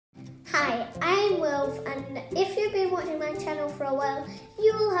Hi, I'm Wolf, and if you've been watching my channel for a while,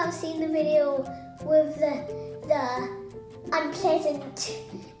 you will have seen the video with the unpleasant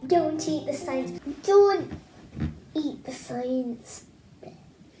don't eat the signs. Don't eat the signs.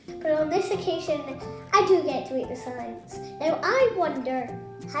 But on this occasion, I do get to eat the signs. Now I wonder,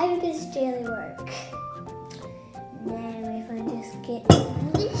 how does jelly work? Now if I just get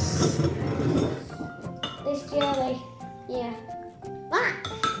this jelly, yeah.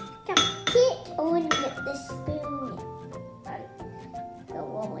 Get on the spoon. The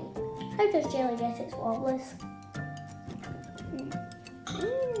wobbly. How does jelly get its wobbles?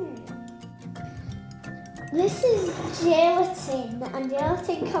 This is gelatin, and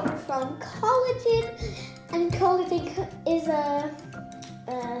gelatin comes from collagen, and collagen is an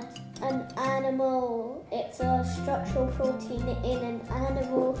animal. It's a structural protein in an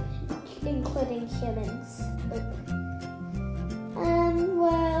animal, including humans. And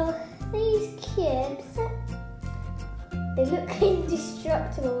well, these cubes, they look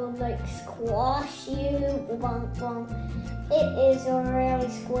indestructible and like squash you. It is really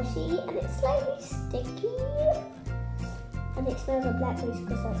squishy and it's slightly sticky. And it smells of blackberries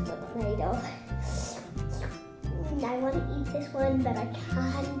because that's what it's made of. I want to eat this one, but I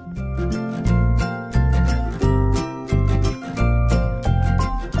can't.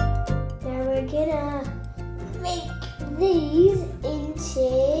 Now we're gonna make these into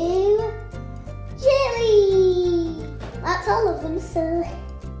jelly. That's all of them, so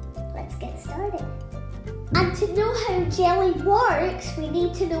let's get started. And to know how jelly works, we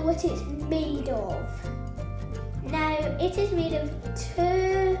need to know what it's made of. Now, it is made of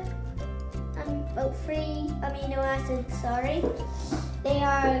three amino acids, sorry. They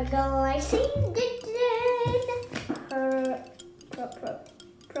are glycine,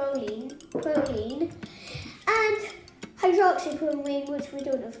 proline, and hydroxyproline, which we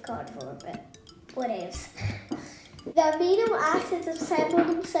don't have a card for, but whatevs. The amino acids assemble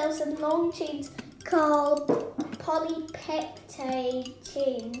themselves in long chains called polypeptide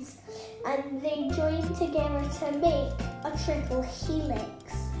chains, and they join together to make a triple helix.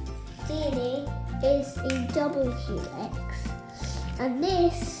 DNA is a double helix, and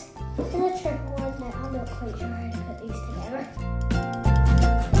this is a triple one. Now I'm not quite sure how to put these together.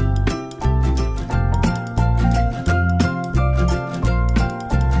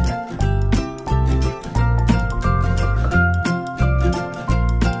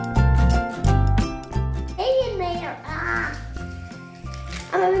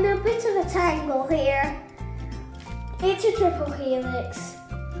 I'm in a bit of a tangle here. It's a triple helix.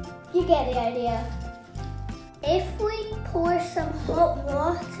 You get the idea. If we pour some hot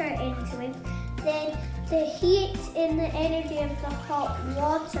water into it, then the heat in the energy of the hot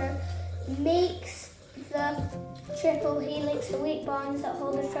water makes the triple helix, the weak bonds that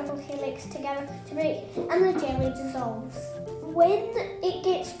hold the triple helix together to break, and the jelly dissolves. When it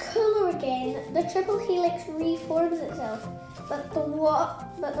gets cooler again, the triple helix reforms itself, but the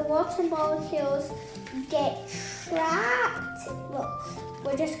water molecules get trapped. Well,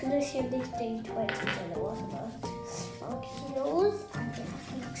 we're just going to assume these big 20s in the water molecules, and then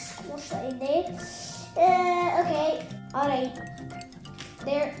squash that in there. Okay, alright.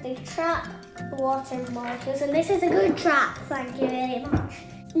 They trap the water molecules, and this is a good trap, thank you very much.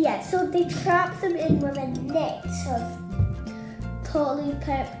 Yeah, so they trap them in with a net of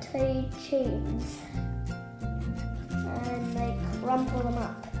polypeptide chains and they crumple them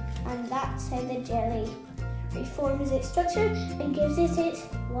up, and that's how the jelly reforms its structure and gives it its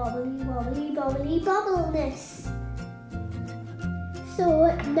wobbly bobbleness.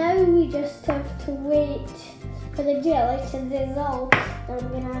 So now we just have to wait for the jelly to dissolve. I'm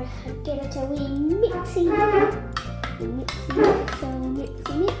gonna give it a wee mixy. Mix.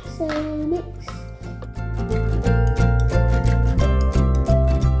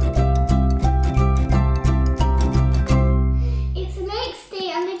 It's the next day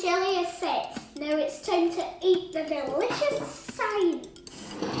and the jelly is set. Now it's time to eat the delicious signs.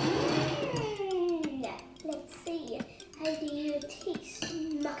 Let's see. How do you taste,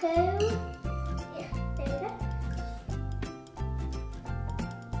 Mucko? Yeah, there we go.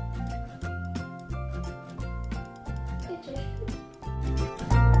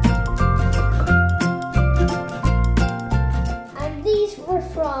 And these were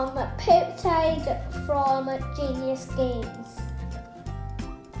from Peptide from Genius Games.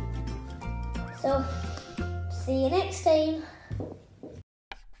 So, see you next time.